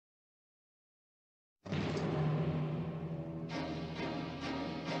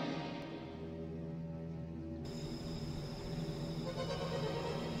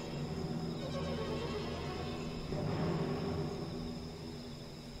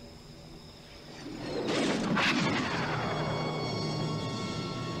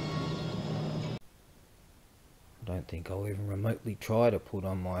think I'll even remotely try to put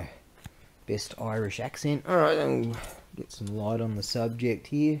on my best Irish accent. Alright, then we'll get some light on the subject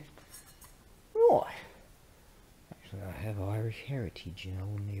here. Right. Actually, I have Irish heritage, you know, I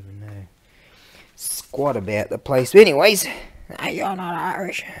wouldn't even know squat about the place. But anyways, hey, you're not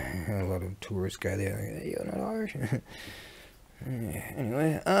Irish. A lot of tourists go there. Hey, you're not Irish. Yeah,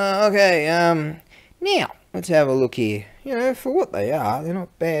 anyway, okay, now, let's have a look here. You know, for what they are, they're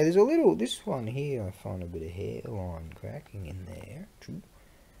not bad. There's a little, this one here, I find a bit of hairline cracking in there. True.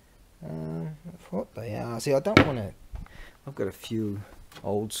 For what they are, see, I don't want to, I've got a few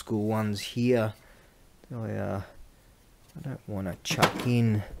old school ones here. I don't want to chuck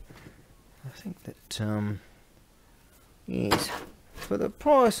in. I think that, yes, for the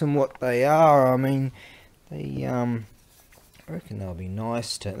price and what they are, I mean, they, I reckon they'll be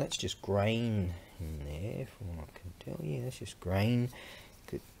nice to, that's just grain in there, from what I can tell. Yeah, that's just grain.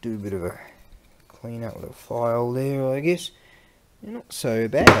 Could do a bit of a clean up with a file there, I guess. They're not so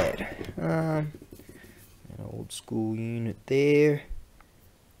bad. An old school unit there.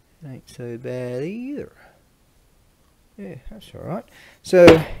 Ain't so bad either. Yeah, that's alright.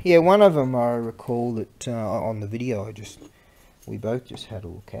 So, yeah, one of them I recall that on the video we both just had a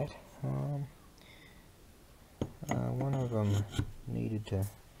look at. One of them needed to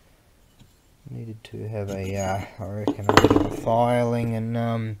have a, I reckon, a bit of a filing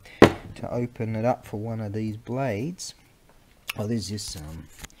and to open it up for one of these blades. Oh, there's this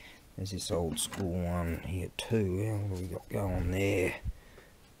old school one here too. What have we got going there?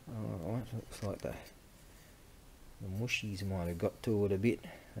 Alright, looks like the mushies might have got to it a bit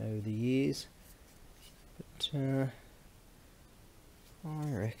over the years, but I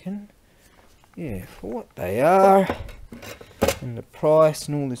reckon, yeah, for what they are and the price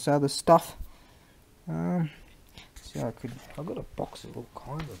and all this other stuff. See, I've got a box of all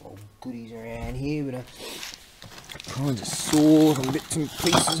kinds of old goodies around here, but kinds of saws and bits and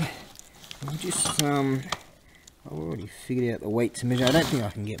pieces. I'm just I've already figured out the weights and measure. I don't think I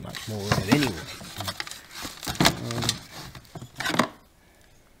can get much more of it anyway.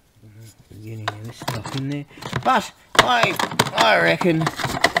 Getting this stuff in there, but I reckon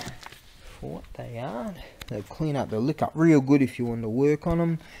for what they are, they'll clean up, they'll lick up real good if you want to work on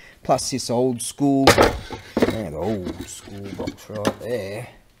them. Plus this old school, the old school box right there,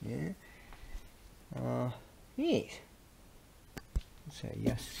 yeah. Yes. So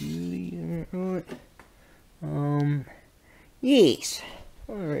Yasuli, right? Yes.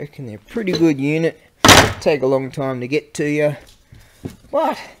 I reckon they're a pretty good unit. Take a long time to get to you,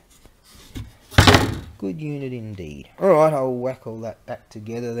 but good unit indeed. Alright, I'll whack all that back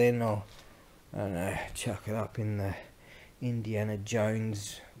together then. I don't know, chuck it up in the Indiana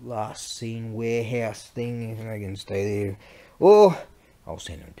Jones last scene warehouse thing, and they can stay there, or I'll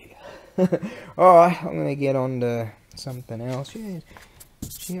send them to you. Alright, I'm gonna get on to something else. Yeah,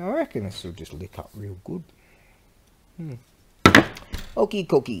 I reckon this will just lick up real good. Okie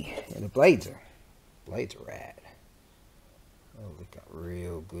dokie. Yeah, the blades are rad. They'll lick up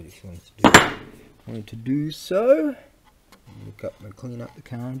real good if you wanted to do so. Look up and clean up the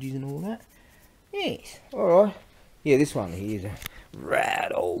kanjis and all that. Yes, alright. Yeah, this one here is a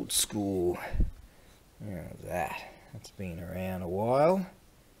rad old school. How's that? That's been around a while.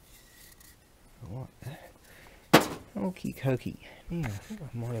 I like that. Okie dokie. Yeah, I think I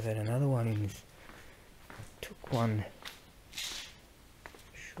might have had another one in this. I took one.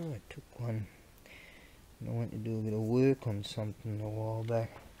 Sure, I took one. I went to do a bit of work on something a while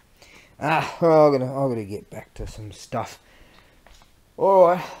back. I gotta get back to some stuff.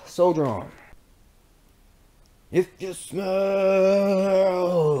 Alright, soldier on. If you smell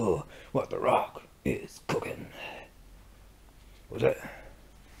what the Rock is cooking. What's that?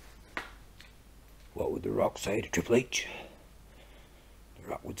 What would the Rock say to Triple H? The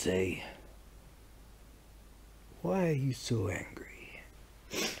Rock would say, "Why are you so angry?"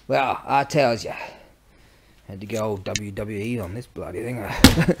 Well, I tells ya. Had to go old WWE on this bloody thing. I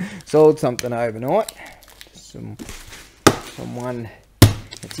sold something overnight to someone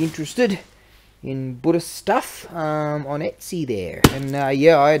that's interested in Buddhist stuff on Etsy there, and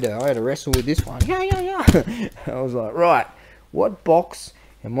yeah, I had to wrestle with this one. Yeah. I was like, right, what box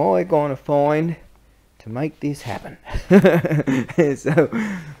am I going to find to make this happen? So,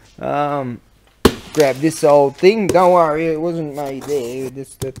 grab this old thing. Don't worry, it wasn't made there. The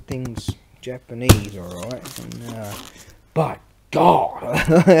thing's Japanese, alright. But God,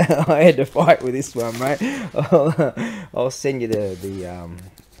 I had to fight with this one, mate. I'll send you the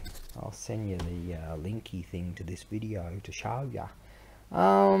linky thing to this video to show ya.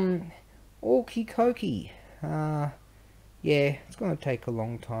 Okie dokie. yeah, it's going to take a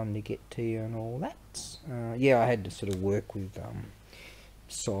long time to get to you and all that. Yeah, I had to sort of work with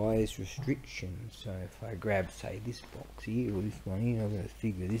size restrictions. So if I grab, say, this box here or this one here, I've got to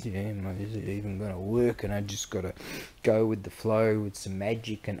figure this out. Is it even going to work? And I just got to go with the flow with some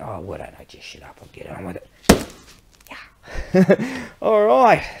magic. And oh, why don't I just shut up and get on with it? Yeah. All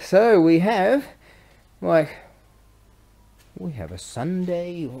right. So we have a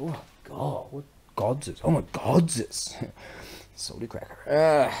Sunday. Oh God, what gods is? Oh my gods is. Salty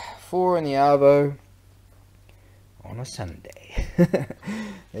cracker. 4 in the arvo on a Sunday.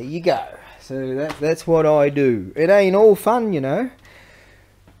 There you go. So that's what I do. It ain't all fun, you know.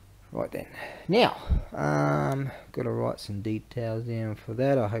 Right then. Now, got to write some details down for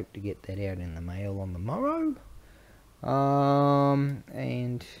that. I hope to get that out in the mail on the morrow.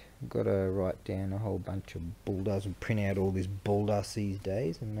 And got to write down a whole bunch of bulldust and print out all this bulldust these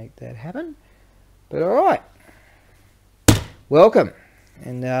days and make that happen. But alright. Welcome.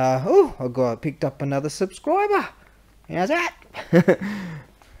 And I picked up another subscriber. How's that?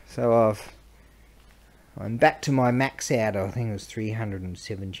 So I'm back to my max out. I think it was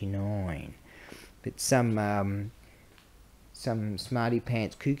 379. But some smarty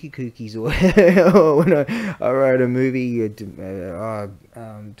pants kookies or when I wrote a movie to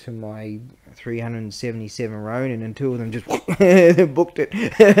my 377 Ronin, and 2 of them just booked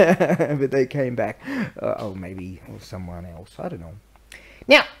it. But they came back. Or someone else. I don't know.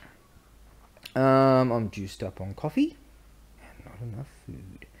 Now, I'm juiced up on coffee and not enough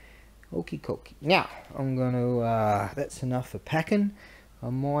food. Okie dokie. Now, I'm going to, that's enough for packing. I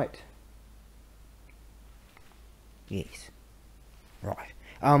might, yes, right.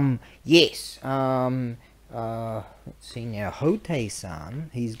 Yes, let's see now, Hote-san,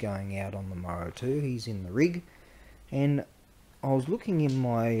 he's going out on the morrow too. He's in the rig. And I was looking in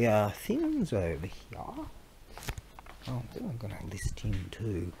my things over here. Oh, I'm going to list him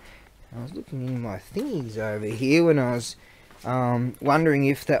too. I was looking in my thingies over here when I was wondering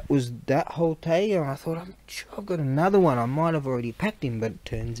if that was that Hote, and I thought, I'm sure I've got another one. I might have already packed him, but it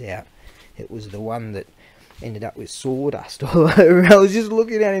turns out it was the one that ended up with sawdust all over. I was just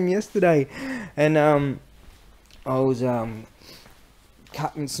looking at him yesterday, and I was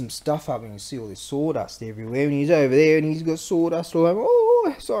cutting some stuff up, and you see all this sawdust everywhere, and he's over there and he's got sawdust all over.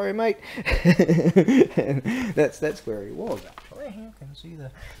 Oh, sorry mate. that's where he was actually. You can see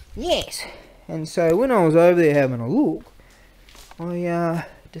the, yes. And so when I was over there having a look, I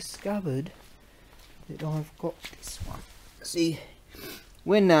discovered that I've got this one. See,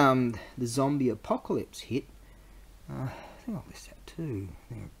 when the zombie apocalypse hit, I think I'll list that too.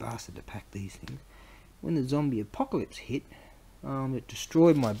 I'm a bastard to pack these things. When the zombie apocalypse hit, it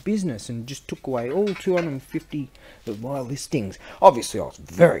destroyed my business and just took away all 250 of my listings. Obviously, I was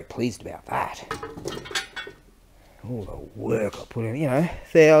very pleased about that. All the work I put in,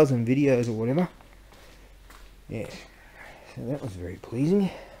 1,000 videos or whatever. Yeah, so that was very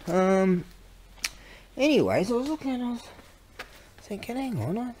pleasing. Anyways, I was looking and I was thinking, hang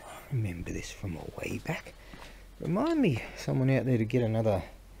on, I remember this from a way back. Remind me, someone out there, to get another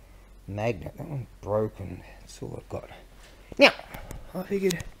magnet. That one's broken. That's all I've got. Now, I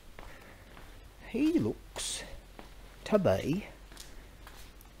figured he looks to be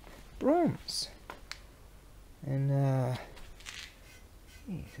bronze. And, yeah,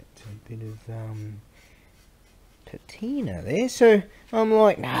 that's a bit of, patina there. So, I'm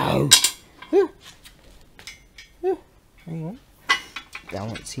like, no. Hang on.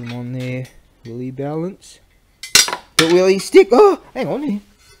 Balance him on there. Will he balance? But will he stick? Oh, hang on here.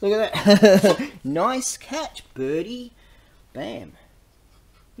 Look at that. Nice catch, birdie. Bam.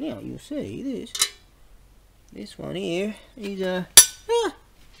 Now you'll see this one here. He's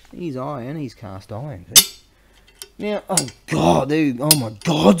iron. He's cast iron. See? Now, oh god, dude. Oh my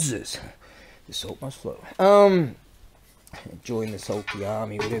gods, the salt must flow. Join the salty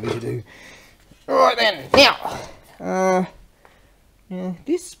army, whatever you do. All right then. Now,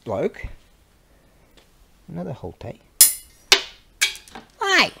 this bloke, another Hote.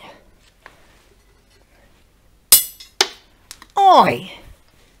 Hey. Oi!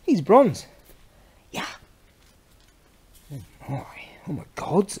 He's bronze. Yeah. Oh my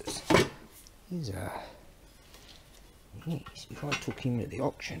gods. He's yes, if I took him to the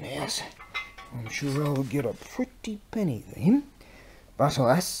auction house, I'm sure I would get a pretty penny for him. But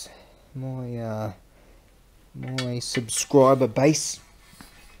alas, my subscriber base,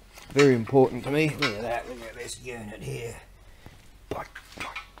 very important to me. Look at that, look at this unit here. By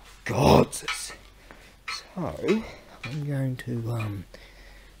God. So I'm going to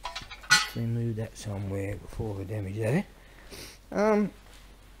actually move that somewhere before I damage that.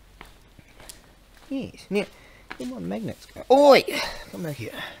 Yes. Now Where my magnets go? Oi! Come back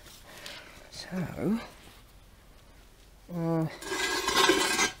here. So,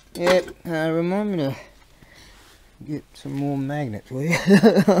 yep, remind me to get some more magnets, will you?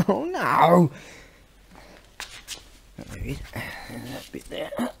 Oh no! There it is. There's that bit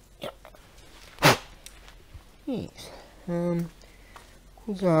there. Yes.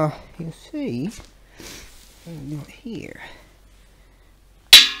 Because, you'll see, I've got here.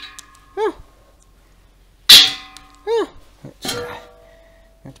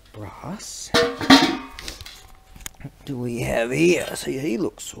 That's brass. What do we have here? See, he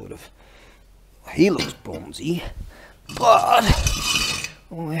looks bronzy, but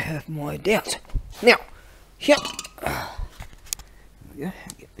I have my doubts. Now, here we go.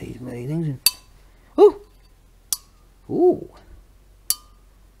 Get these bloody things in. Ooh! Ooh!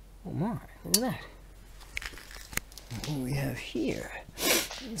 Oh my, look at that. What do we have here?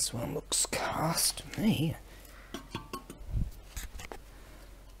 This one looks cast to me.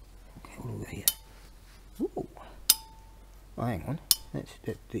 Okay, what do we got here? Ooh. Oh, hang on. That's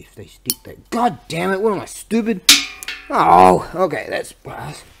if they stick that. God damn it, what am I, stupid? Oh, okay, that's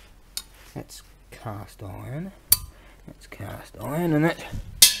brass. That's cast iron. That's cast iron, and that.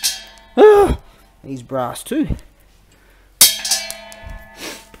 He's brass too.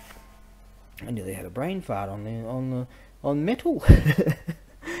 I nearly had a brain fart on metal.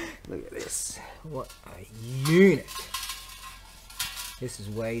 Look at this. What a unit. This is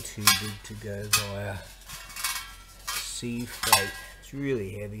way too big to go via sea freight. It's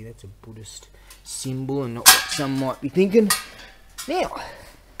really heavy. That's a Buddhist symbol and not what some might be thinking. Now,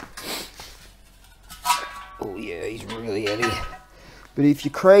 oh yeah, he's really heavy. But if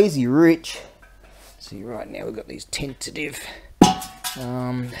you're crazy rich, see right now we've got these tentative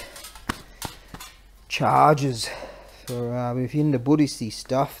charges for if you're into Buddhisty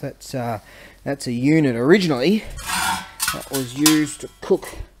stuff. That's a unit originally that was used to cook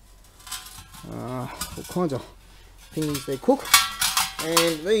all kinds of things they cook,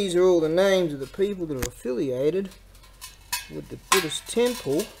 and these are all the names of the people that are affiliated with the Buddhist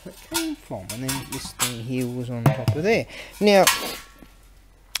temple that came from, and then this thing here was on top of there. Now,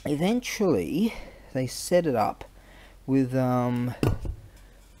 eventually they set it up with from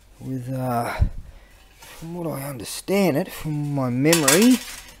what I understand it, from my memory,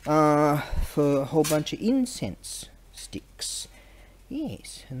 for a whole bunch of incense sticks.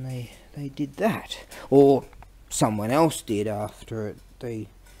 Yes, and they did that, or someone else did after it. I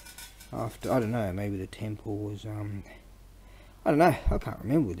don't know, maybe the temple was I don't know, I can't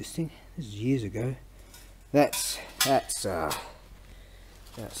remember this thing. This is years ago. That's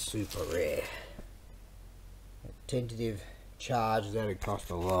super rare. A tentative charge that'd cost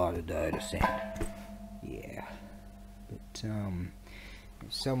a lot of dough to send. Yeah, but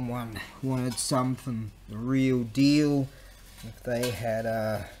if someone wanted some from the real deal, if they had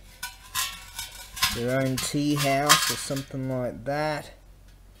their own tea house or something like that,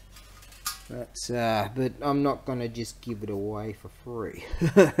 that's but I'm not gonna just give it away for free.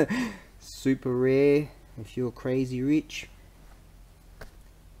 Super rare. If you're crazy rich,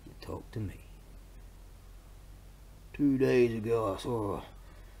 you talk to me. 2 days ago I saw a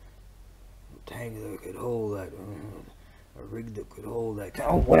tank that could hold that, a rig that could hold that.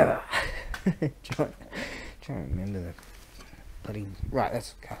 Oh, whatever. trying to remember the bloody. Right,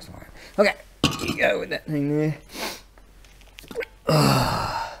 that's cast iron. Okay, here you go with that thing there.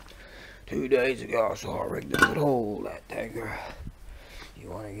 2 days ago I saw a rig that could hold that tanker. You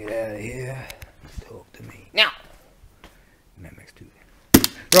want to get out of here? Talk to me now. Max 2.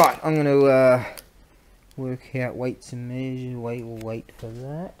 Right, I'm going to work out weights and measures. We'll wait for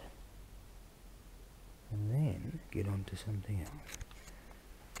that, and then get on to something else.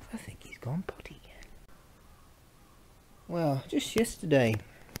 I think he's gone potty. Well, just yesterday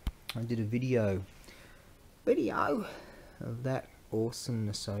I did a video of that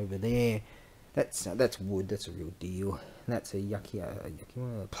awesomeness over there. That's wood. That's a real deal. That's a yucky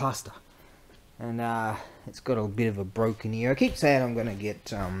one, plaster, and it's got a bit of a broken ear. I keep saying I'm gonna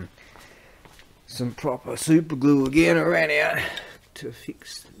get some proper super glue again around here to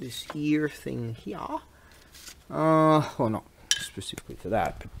fix this ear thing here. Well, not specifically for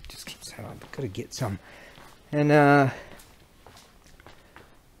that, but just keep saying I've got to get some. And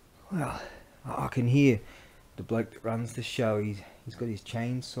well, I can hear the bloke that runs the show. He's got his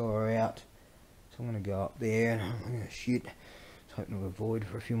chainsaw out, so I'm going to go up there and I'm going to shoot. I was hoping to avoid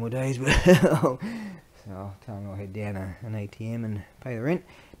for a few more days, but so I'll tell him I'll head down an ATM and pay the rent.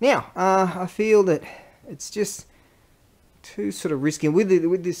 Now, I feel that it's just too sort of risky with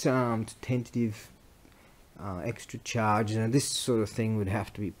this tentative extra charge. And this sort of thing would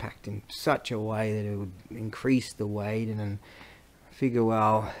have to be packed in such a way that it would increase the weight. And then I figure,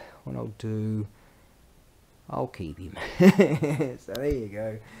 well, what I'll do, I'll keep him. So there you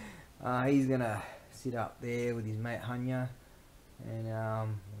go. He's gonna sit up there with his mate Hanya, and his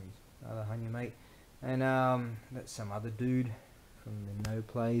other Hanya mate, and that's some other dude from the No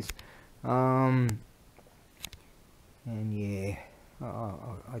Plays. And yeah,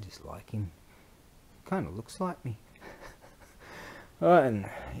 I just like him. Kind of looks like me. And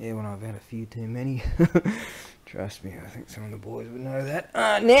yeah, when I've had a few too many, trust me, I think some of the boys would know that.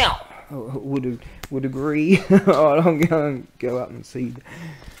 Now, would agree. Alright, I'm going to go up and see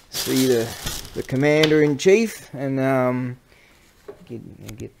the commander in chief, and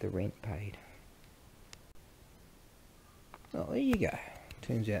get the rent paid. Oh, there you go.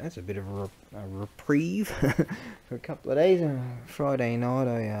 Turns out that's a bit of a reprieve for a couple of days. Friday night,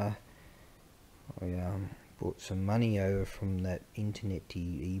 I brought some money over from that internet-y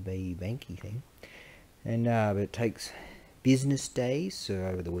eBay banky thing, and but it takes business days, so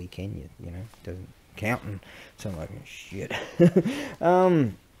over the weekend, you know, it doesn't count, and so I'm like, shit.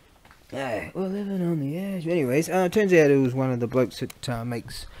 Yeah, we're living on the edge. Anyways, it turns out it was one of the blokes that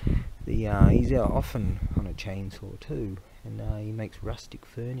makes the he's out often on a chainsaw too, and he makes rustic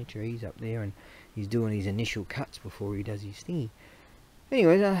furniture. He's up there and he's doing his initial cuts before he does his thingy.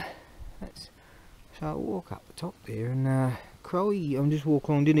 Anyways, so I walk up the top there, and Crowy, I'm just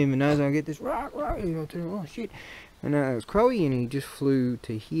walking along, didn't even know I get this right, oh shit, and it was Crowy, and he just flew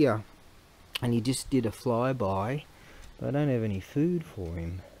to here, and he just did a flyby, but I don't have any food for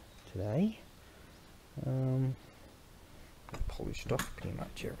him today. Polished off pretty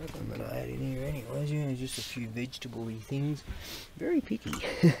much everything that I had in here anyways. Yeah, just a few vegetable-y things. Very picky.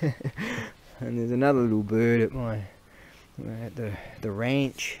 And there's another little bird at the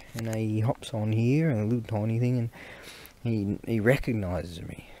ranch, and he hops on here, and a little tiny thing, and he recognises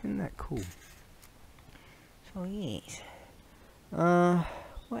me. Isn't that cool? So yes.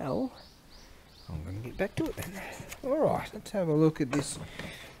 Well, I'm going to get back to it then. Alright, let's have a look at these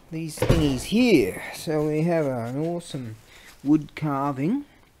thingies here. So we have an awesome wood carving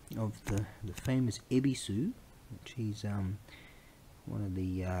of the famous Ebisu, which is one of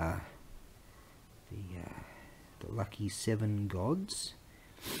the lucky 7 gods.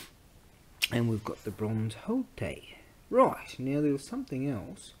 And we've got the bronze Hote. Right, now there was something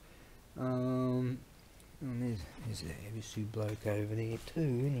else. And there's the Ebisu bloke over there too,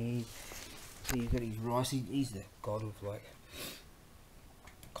 and he's got his rice. He's the god of like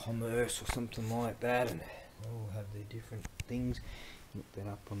commerce or something like that, and they all have their different things. Look that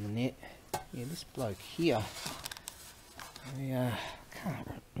up on the net. Yeah, this bloke here, I can't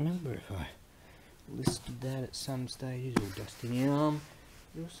remember if I listed that at some stages or just in the arm.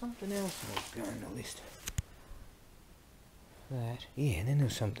 There was something else I was going to list. That, yeah, and then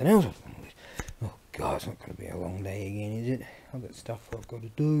there's something else I was going to list. Oh god, it's not going to be a long day again, is it? I've got stuff I've got to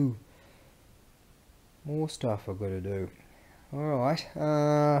do. More stuff I've got to do. Alright,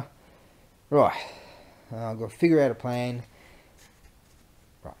 right. I've got to figure out a plan.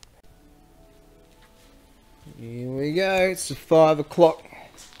 Right. Here we go. It's the 5 o'clock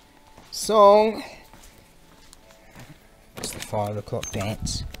song. It's the 5 o'clock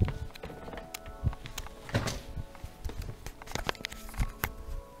dance.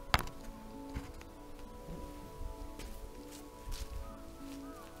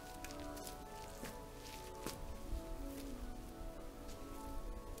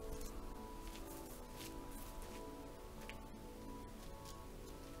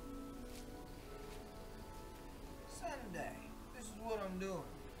 This is what I'm doing.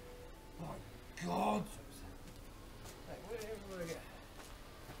 My God. Hey, where did I go?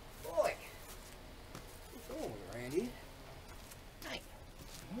 Boy. What's all around here? Hey.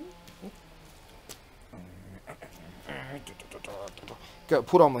 Go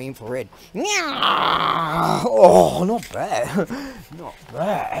put on my infrared. Oh, not bad. Not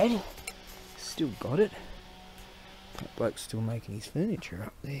bad. Still got it. That bloke's still making his furniture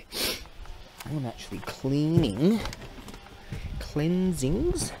up there. I'm actually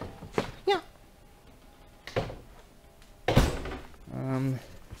cleansings. Yeah. Trying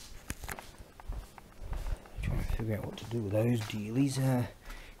to figure out what to do with those dealies.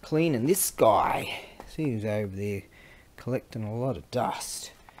 Cleaning this guy. See who's over there collecting a lot of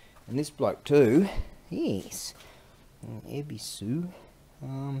dust. And this bloke too. Yes. Ebisu.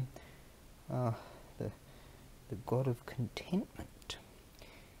 The god of contentment.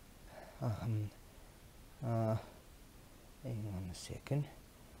 Hang on a second.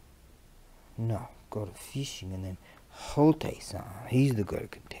 No, god of fishing, and then Holte-san, he's the god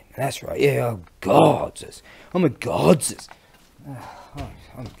of contentment. That's right, yeah, oh, gods. I'm a gods.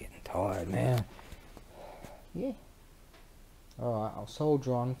 I'm getting tired, man. Yeah. Alright, I'll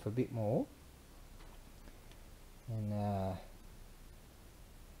soldier on for a bit more. And,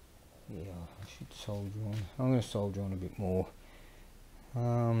 yeah, I should soldier on. I'm going to soldier on a bit more.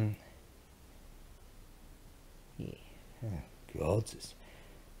 Yeah. Oh, gods.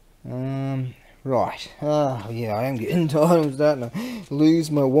 Right. Yeah, I am getting tired. I'm starting to lose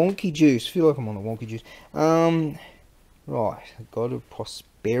my wonky juice. Feel like I'm on the wonky juice. Right. The god of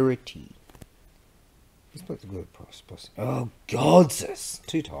prosperity. This bloke's the god of prosperity. Oh, gods.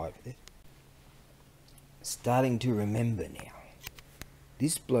 Too tired for this. Starting to remember now.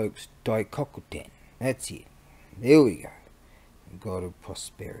 This bloke's Daikokuten. That's it. There we go. The god of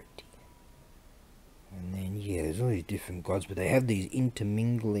prosperity. And then, yeah, there's all these different gods, but they have these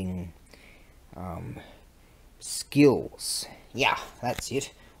intermingling skills. Yeah, that's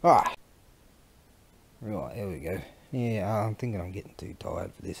it. Alright. Right, there we go. Yeah, I'm thinking I'm getting too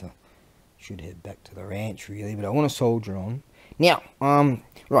tired for this. I should head back to the ranch, really, but I want to soldier on. Now,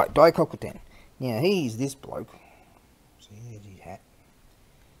 right, Daikokuten. Now, he's this bloke. See, there's his hat.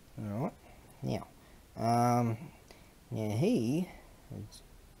 Alright. Now, now he...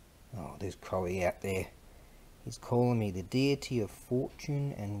 Oh, there's Crowley out there. He's calling me the deity of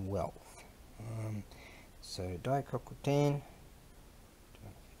fortune and wealth. So Daikokuten,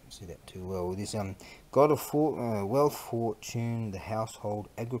 don't see that too well with this. God of wealth, fortune, the household,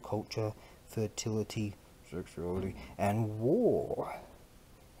 agriculture, fertility, sexuality, and war.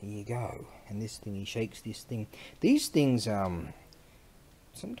 Here you go. And this thing, he shakes this thing. These things,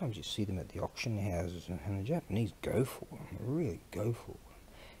 sometimes you see them at the auction houses, and the Japanese go for them. They really go for them.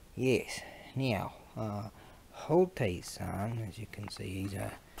 Yes. Now, Holte-san, as you can see, he's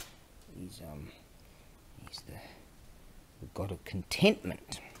the god of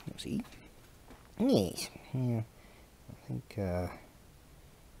contentment. You see? Yes. Yeah. I think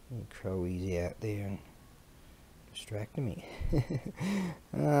Crowley's out there and distracting me.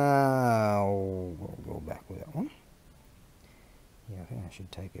 I'll go back with that one. Yeah, I think I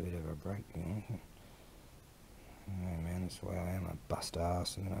should take a bit of a break. You know? Oh man, that's the way I am. I bust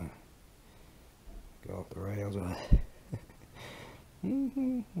ass and go off the rails.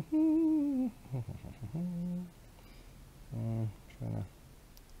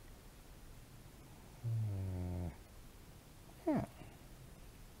 Yeah.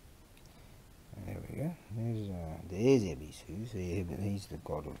 There we go. There's Ebisu. See, he's the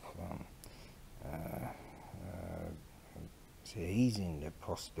god of so he's into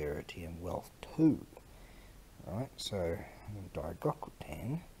prosperity and wealth too. Right, so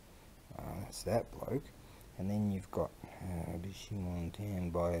Daikokuten, that's that bloke, and then you've got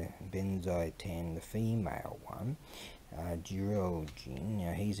Bishimonten by Benzai-ten, the female one, Jirojin.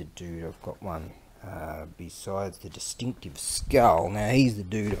 Now he's a dude. I've got one besides the distinctive skull. Now he's the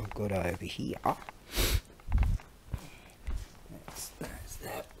dude I've got over here. That's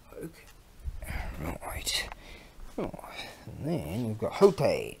that bloke. Right. Oh, and then you've got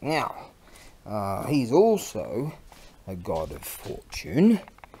Hote. Now. He's also a god of fortune,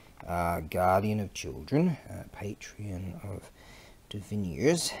 guardian of children, patron of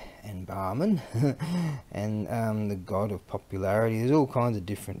diviners and barmen, and the god of popularity. There's all kinds of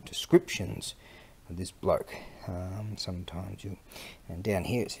different descriptions of this bloke. Sometimes and down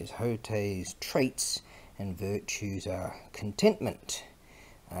here it says Hote's traits and virtues are contentment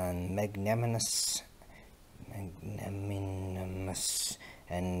and magnanimous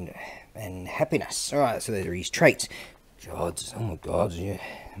and happiness. Alright, so those are his traits. Gods, oh my gods, you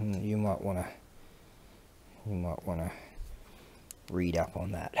might wanna read up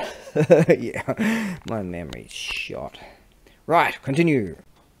on that. Yeah, my memory's shot. Right, continue.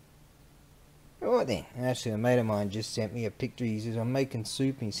 Alright then, actually a mate of mine just sent me a picture. He says, I'm making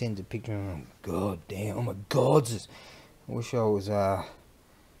soup, and he sends a picture, and god damn, oh my gods, I wish I was back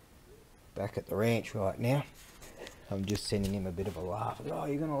at the ranch right now. I'm just sending him a bit of a laugh. Oh,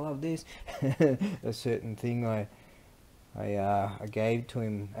 you're gonna love this. A certain thing I gave to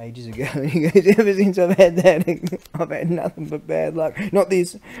him ages ago, and he goes, ever since I've had that, I've had nothing but bad luck. Not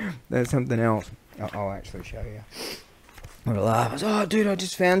this. That's something else. I'll actually show you. What a laugh. I was, oh, dude, I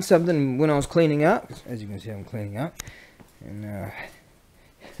just found something when I was cleaning up. As you can see, I'm cleaning up, and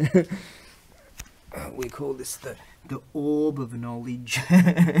we call this the orb of knowledge,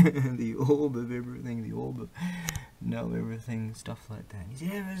 the orb of everything, the orb of know everything, stuff like that. He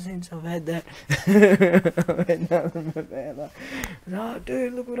said, ever since I've had that, I've had nothing but bad luck. I said, oh,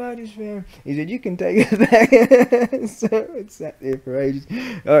 dude, look what I just found. He said, you can take it back. So it sat there for ages.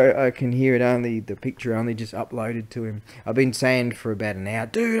 I can hear it only, the picture only just uploaded to him. I've been saying for about an hour,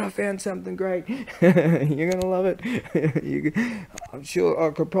 dude, I found something great. You're going to love it. I'm sure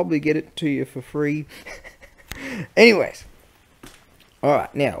I could probably get it to you for free. Anyways.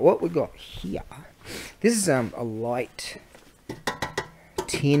 Alright, now what we got here. This is a light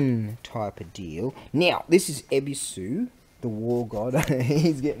tin type of deal. Now, this is Ebisu, the war god.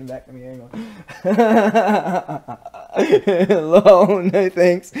 He's getting back to me, hang on. Lol, no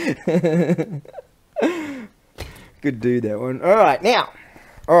thanks. Good dude, that one. Alright, now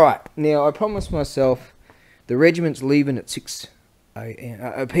I promised myself the regiment's leaving at 6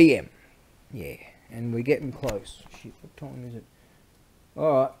 p.m. Yeah, and we're getting close. Shit, what time is it?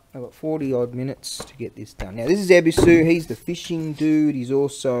 Alright, I've got 40 odd minutes to get this done. Now, this is Ebisu. He's the fishing dude. He's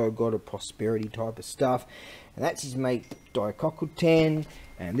also got a prosperity type of stuff. And that's his mate, Daikokuten.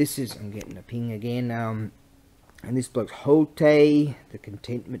 And this is, I'm getting a ping again. And this bloke's Hote, the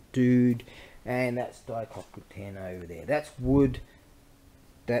contentment dude. And that's Daikokuten over there. That's wood.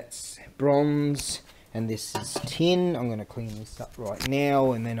 That's bronze. And this is tin. I'm going to clean this up right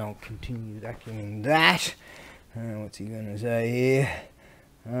now. And then I'll continue vacuuming that. What's he going to say here?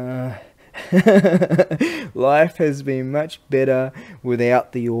 Life has been much better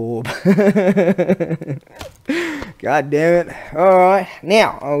without the orb. God damn it. Alright,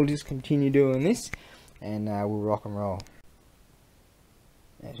 now I'll just continue doing this and we'll rock and roll.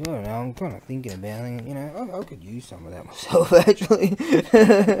 Actually, I don't know, I'm kind of thinking about it, you know, I could use some of that myself actually.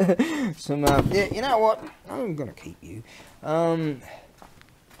 Yeah, you know what, I'm gonna keep you.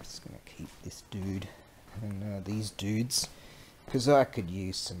 Just gonna keep this dude and these dudes. Because I could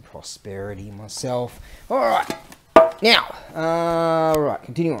use some prosperity myself. Alright. Now. Right,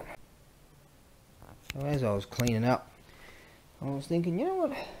 continue on. So as I was cleaning up, I was thinking, you know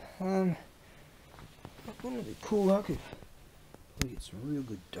what? Wouldn't it be cool? I could probably get some real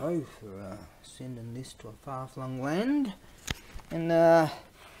good dough for sending this to a far-flung land. And then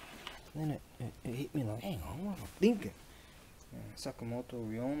it hit me like, hang on, what am I thinking? Sakamoto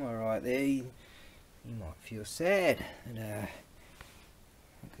Ryoma right there. You might feel sad. And,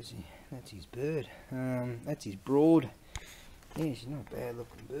 because that's his bird. That's his broad. Yeah, she's not a bad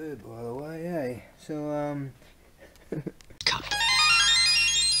looking bird, by the way, eh? So,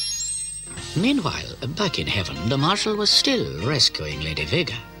 Meanwhile, back in heaven, the Marshal was still rescuing Lady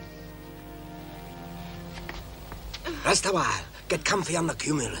Vega. Rest a while. Get comfy on the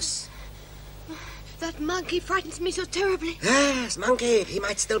cumulus. That monkey frightens me so terribly. Yes, monkey. He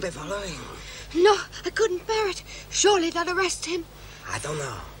might still be following. No, I couldn't bear it. Surely they'll arrest him. I don't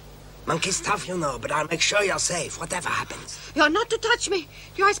know. Monkey's tough, you know, but I'll make sure you're safe, whatever happens. You're not to touch me.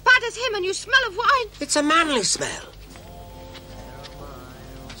 You're as bad as him and you smell of wine. It's a manly smell.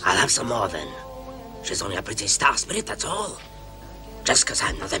 I'll have some more then. She's only a pretty star spirit, that's all. Just 'cause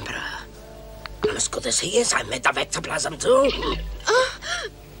I'm not emperor. And as good as he is, I'm made of ectoplasm too.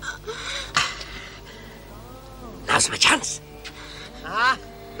 Now's my chance.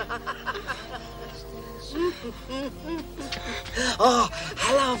 Oh,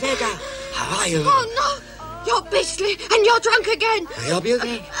 hello, Vega. How are you? Oh, no. You're beastly and you're drunk again. You're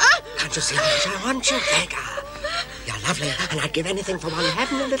beauty. Can't you see how much I want you, Vega? You're lovely, and I'd give anything for one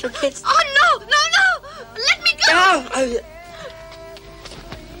heavenly little kiss. Oh, no, no, no. Let me go. No!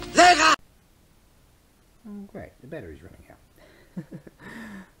 Vega! oh, great, the battery's running out.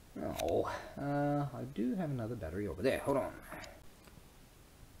 Oh, I do have another battery over there. Hold on.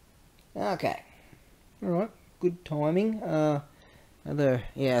 Okay. Alright, good timing. Yeah, as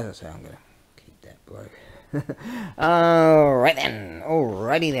I say, I'm gonna keep that bloke.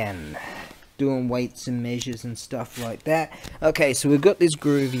 Alrighty then. Doing weights and measures and stuff like that. Okay, so we've got this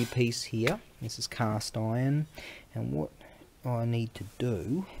groovy piece here. This is cast iron. And what I need to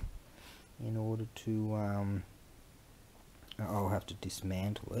do in order to, I'll have to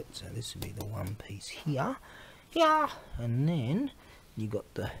dismantle it. So this would be the one piece here. Yeah. And then you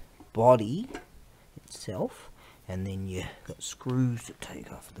got the body itself, and then you got screws to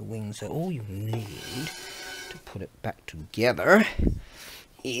take off the wings. So all you need to put it back together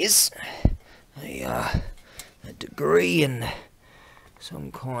is a degree in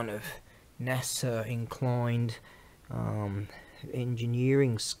some kind of NASA inclined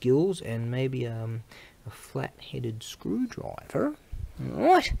engineering skills, and maybe a flat-headed screwdriver.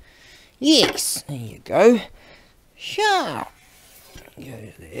 Alright, yes, there you go. Sharp.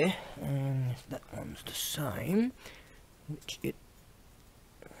 Go there, and if that one's the same, which it,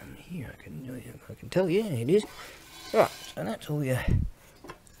 and here I can tell you it is. Right, so that's all you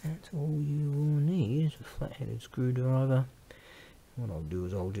will need is a flat-headed screwdriver. What I'll do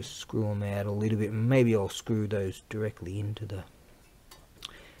is I'll just screw them out a little bit. Maybe I'll screw those directly into the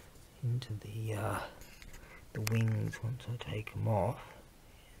wings once I take them off,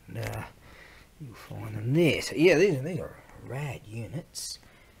 and you'll find them there. So yeah, these are rad units.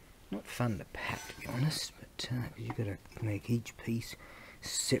 Not fun to pack, to be honest, but you've got to make each piece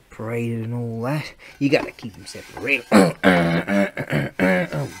separated and all that. You got to keep them separated. Oh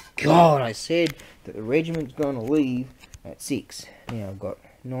God! I said that the regiment's going to leave at 6. Now I've got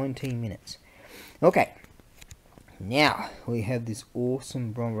 19 minutes. Okay. Now we have this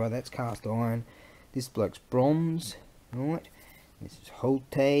awesome bronze. Right, that's cast iron. This bloke's bronze. Right. This is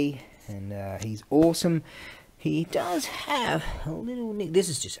Holte, and he's awesome. He does have a little nick. This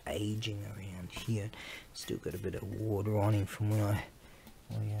is just aging around here. Still got a bit of water on him from when I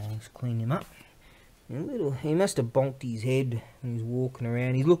cleaned him up. He must have bonked his head when he's walking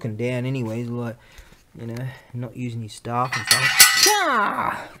around. He's looking down anyway. He's like, you know, not using his staff and stuff.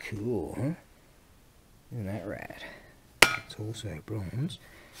 Ah, cool, huh? Isn't that rad? It's also bronze.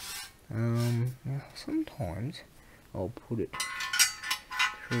 Now sometimes I'll put it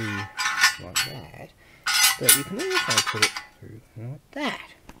through like that, but you can also put it through like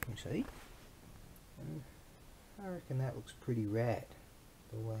that. You see? I reckon that looks pretty rad.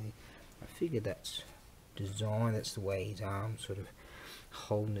 The way I figure that's design. That's the way his arm's sort of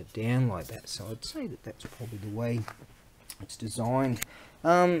holding it down like that. So I'd say that that's probably the way it's designed.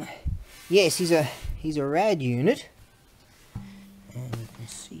 Yes, he's a rad unit, and you can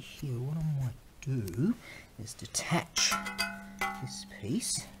see here what I might do is detach this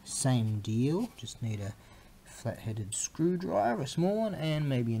piece. Same deal, just need a flat-headed screwdriver, a small one, and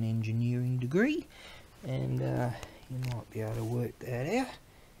maybe an engineering degree, and you might be able to work that out.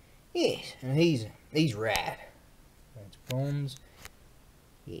 Yes, and he's rad. That's bronze.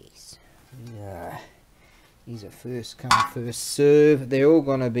 Yes. He's a first come, first serve. They're all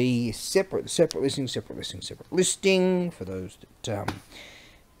going to be separate listing for those that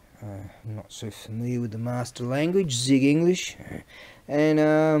I'm not so familiar with the master language, Zig English.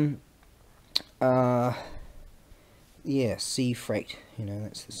 And yeah, sea freight, you know,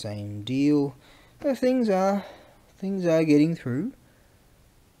 that's the same deal. But things are getting through,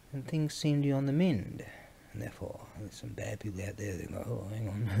 and things seem to be on the mend. And therefore, there's some bad people out there that go, oh, hang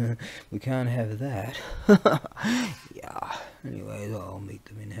on, we can't have that. Yeah, anyways, I'll meet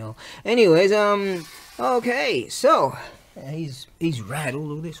them in hell. Anyways, okay, so, he's rad. Oh,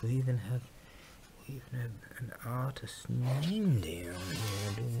 look at this, we even have an artist's name down here,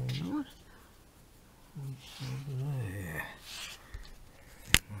 do we not? There.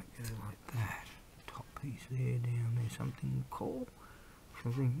 It might go like that. Top piece there, down there, something cool.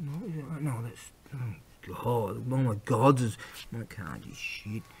 Something, no, is it right? No, that's, oh God, oh my God, there's no kanji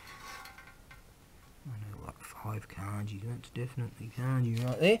shit. I know like 5 kanji, that's definitely kanji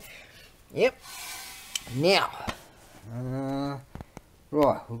right there. Yep. Now,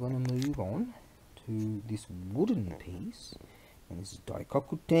 right, we're going to move on to this wooden piece. And this is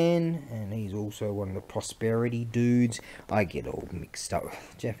Daikokuten, and he's also one of the prosperity dudes. I get all mixed up.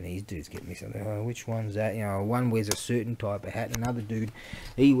 Japanese dudes get mixed up. Which one's that? You know, one wears a certain type of hat, and another dude,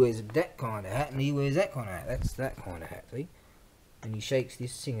 he wears that kind of hat, and he wears that kind of hat. That's that kind of hat, see? And he shakes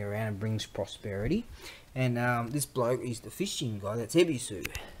this thing around and brings prosperity. And this bloke, he's the fishing guy. That's Ebisu.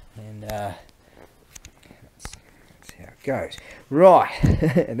 And that's how it goes. Right,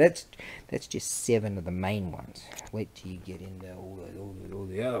 that's just 7 of the main ones. Wait till you get into all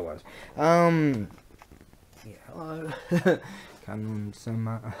the other ones. Yeah, hello. Come on, some.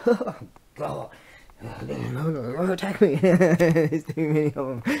 Oh God. Oh, attack me. There's too many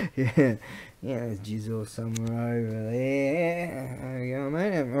of them. Yeah, there's Jizzle somewhere over there. There we go,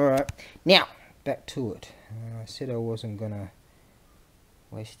 mate. Alright, now, back to it. I said I wasn't gonna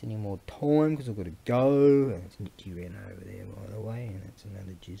waste any more time because I've got to go. And it's Nicky ran over there, by the way, and that's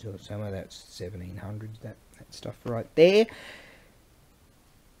another Jizzle. Some of that's 1700s, that stuff right there.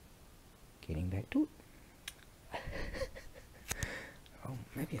 Getting back to it. Oh,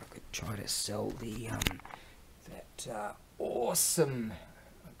 maybe I could try to sell the that awesome,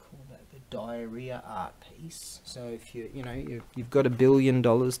 I call that the diarrhea art piece. So if you've got $1 billion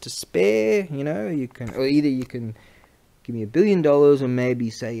to spare, you know, you can, or either you can give me $1 billion or maybe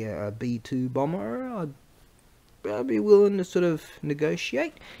say a B-2 bomber. I'd be willing to sort of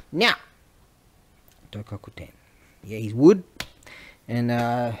negotiate. Now, Daikokuten. Yeah, he's wood, and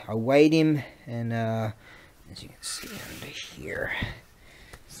I weighed him, and as you can see under here,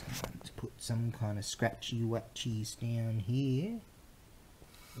 someone's put some kind of scratchy watchies down here.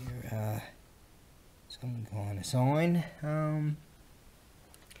 some kind of sign. And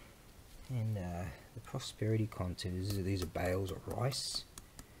the prosperity content, these are bales of rice.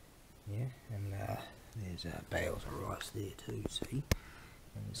 Yeah, and there's bales of rice there too, see?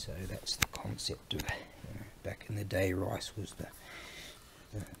 And so that's the concept of, back in the day, rice was the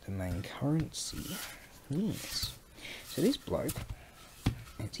main currency. Yes. So this bloke,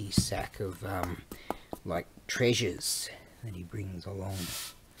 it's his sack of like treasures that he brings along.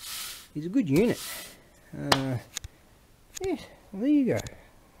 He's a good unit. Yeah, well, there you go.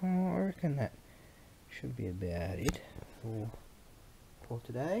 I reckon that should be about it for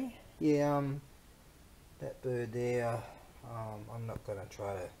today. Yeah, that bird there, I'm not going to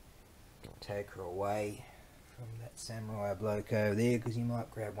try to take her away from that samurai bloke over there, because he might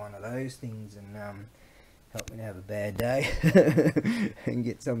grab one of those things and help me to have a bad day and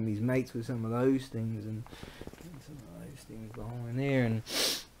get some of his mates with some of those things and some of those things behind there, and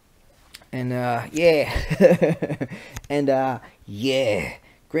yeah. And yeah,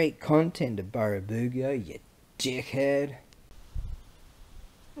 great content of ABAREBUGYO, you dickhead.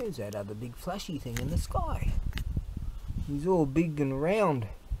 There's that other big flashy thing in the sky. He's all big and round.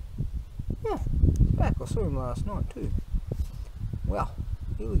 Yeah, he's back. I saw him last night too. Well,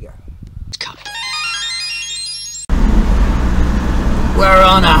 here we go. We're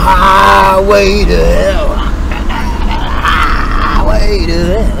on a highway to hell. Highway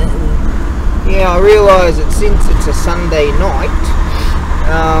to hell. Yeah, I realise that since it's a Sunday night,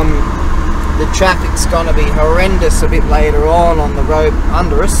 the traffic's going to be horrendous a bit later on the road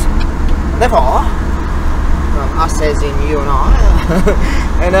under us. Therefore, us as in you and I,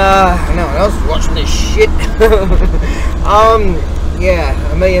 and no one else is watching this shit. Yeah,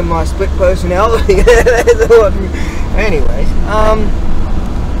 me and my split personality. Anyways,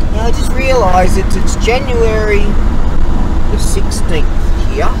 yeah, I just realised it's January the 16th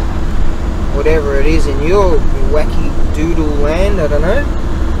here, whatever it is in your wacky doodle land, I don't know.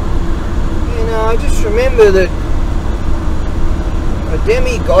 And I just remember that a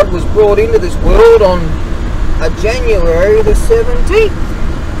demigod was brought into this world on a January the 17th,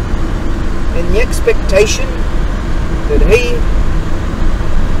 and the expectation that he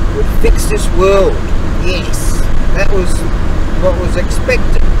would fix this world. Yes, that was what was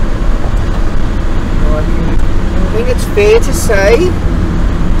expected. I think it's fair to say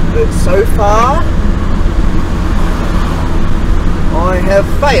that so far I have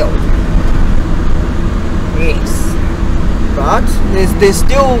failed. Yes, but there's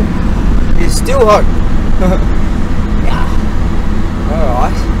still hope. Yeah. All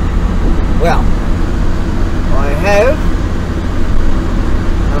right. Well, I have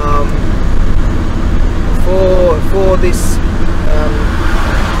for this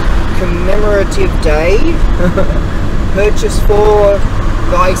commemorative day, purchase for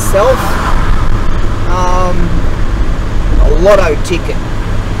thyself a lotto ticket.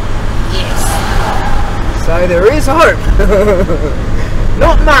 Yes. So there is hope.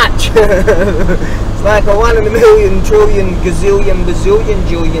 Not much. It's like a 1 in a million, trillion, gazillion, bazillion,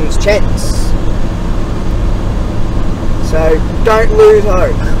 jillions chance. So don't lose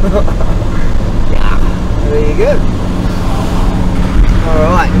hope. Yeah, there you go.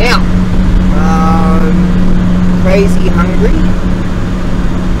 Alright, now, crazy hungry,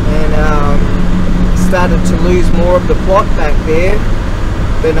 and started to lose more of the plot back there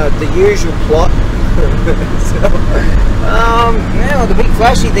than the usual plot. So, now the big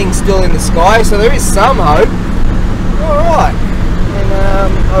flashy thing's still in the sky, so there is some hope. Alright, and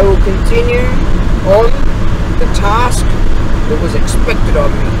I will continue on the task that was expected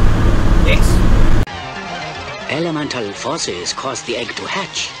of me. Yes. Elemental forces caused the egg to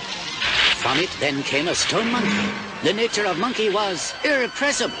hatch. From it then came a stone monkey. The nature of monkey was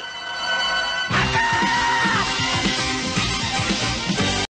irrepressible.